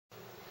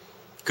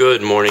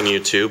Good morning,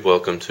 YouTube.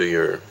 Welcome to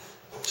your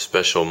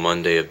special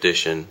Monday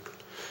edition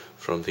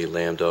from the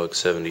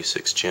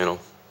Lambdog76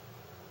 channel.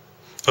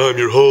 I'm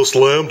your host,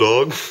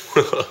 Lambdog.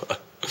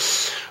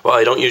 Well,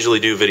 I don't usually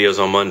do videos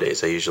on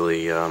Mondays. I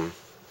usually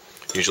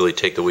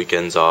take the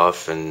weekends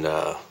off and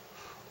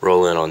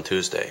roll in on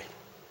Tuesday.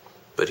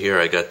 But here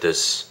I got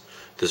this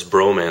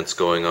bromance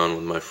going on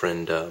with my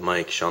friend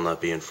Mike. Shall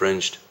not be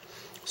infringed.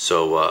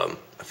 So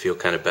I feel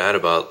kind of bad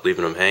about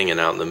leaving him hanging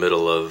out in the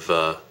middle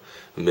of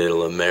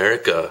Middle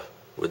America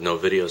with no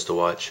videos to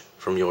watch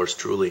from yours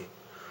truly.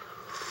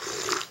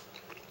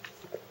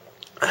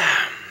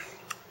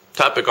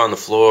 Topic on the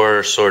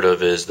floor sort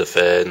of is the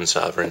Fed and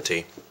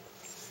sovereignty.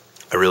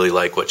 I really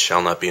like what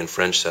Shall Not Be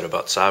Infringed said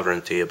about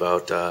sovereignty,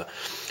 about I'm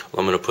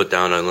going to put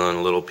down on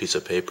a little piece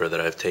of paper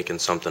that I've taken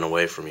something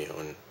away from you,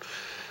 and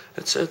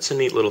it's a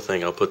neat little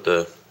thing. I'll put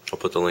the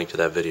link to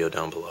that video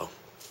down below.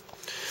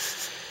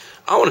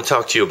 I want to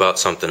talk to you about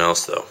something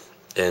else though,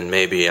 and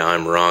maybe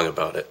I'm wrong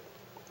about it.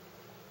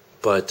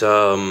 But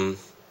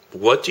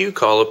what do you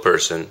call a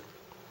person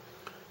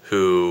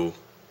who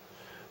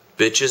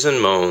bitches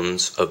and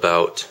moans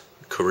about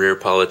career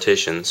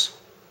politicians,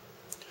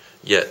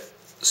 yet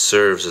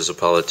serves as a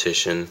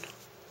politician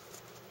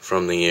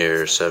from the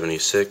year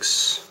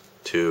 76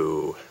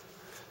 to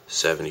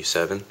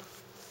 77?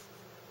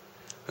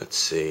 Let's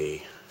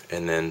see.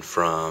 And then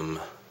from,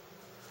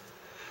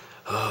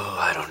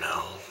 I don't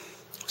know,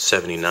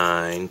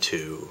 79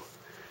 to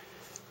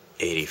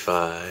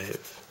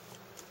 85.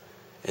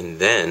 And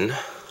then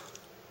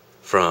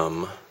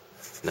from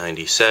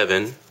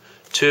 97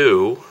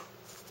 to,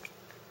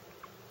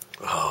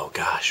 oh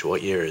gosh,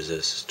 what year is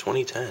this?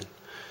 2010.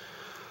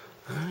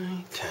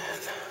 2010.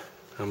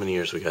 How many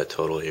years we got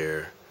total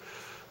here?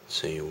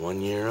 Let's see,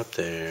 1 year up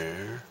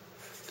there,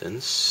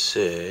 then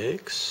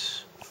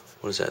 6.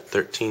 What is that,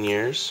 13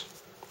 years?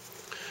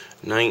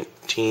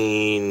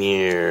 19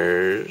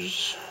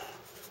 years.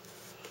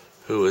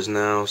 Who is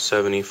now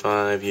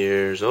 75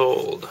 years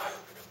old.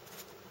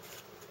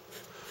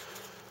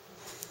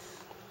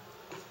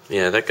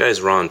 Yeah, that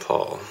guy's Ron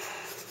Paul.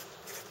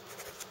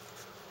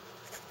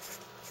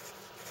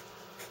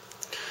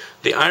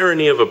 The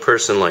irony of a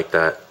person like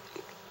that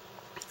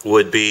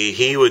would be,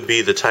 he would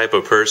be the type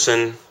of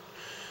person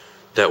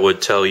that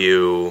would tell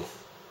you,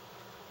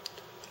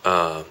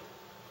 hey,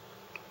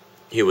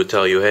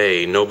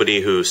 nobody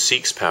who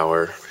seeks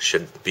power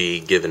should be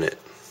given it.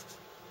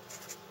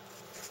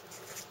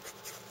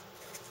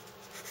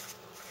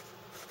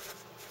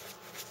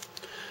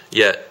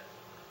 Yet,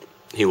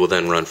 he will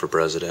then run for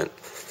president.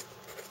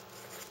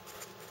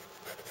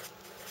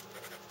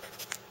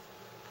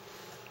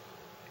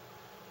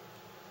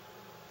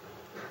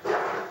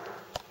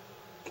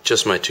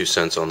 Just my 2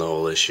 cents on the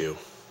whole issue.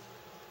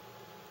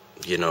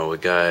 You know, a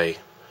guy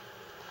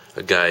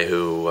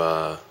who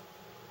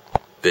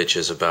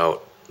bitches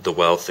about the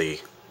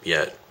wealthy,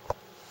 yet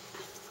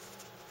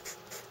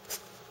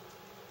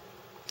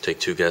take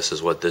 2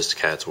 guesses what this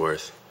cat's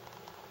worth.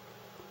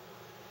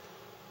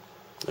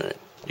 Alright,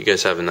 you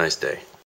guys have a nice day.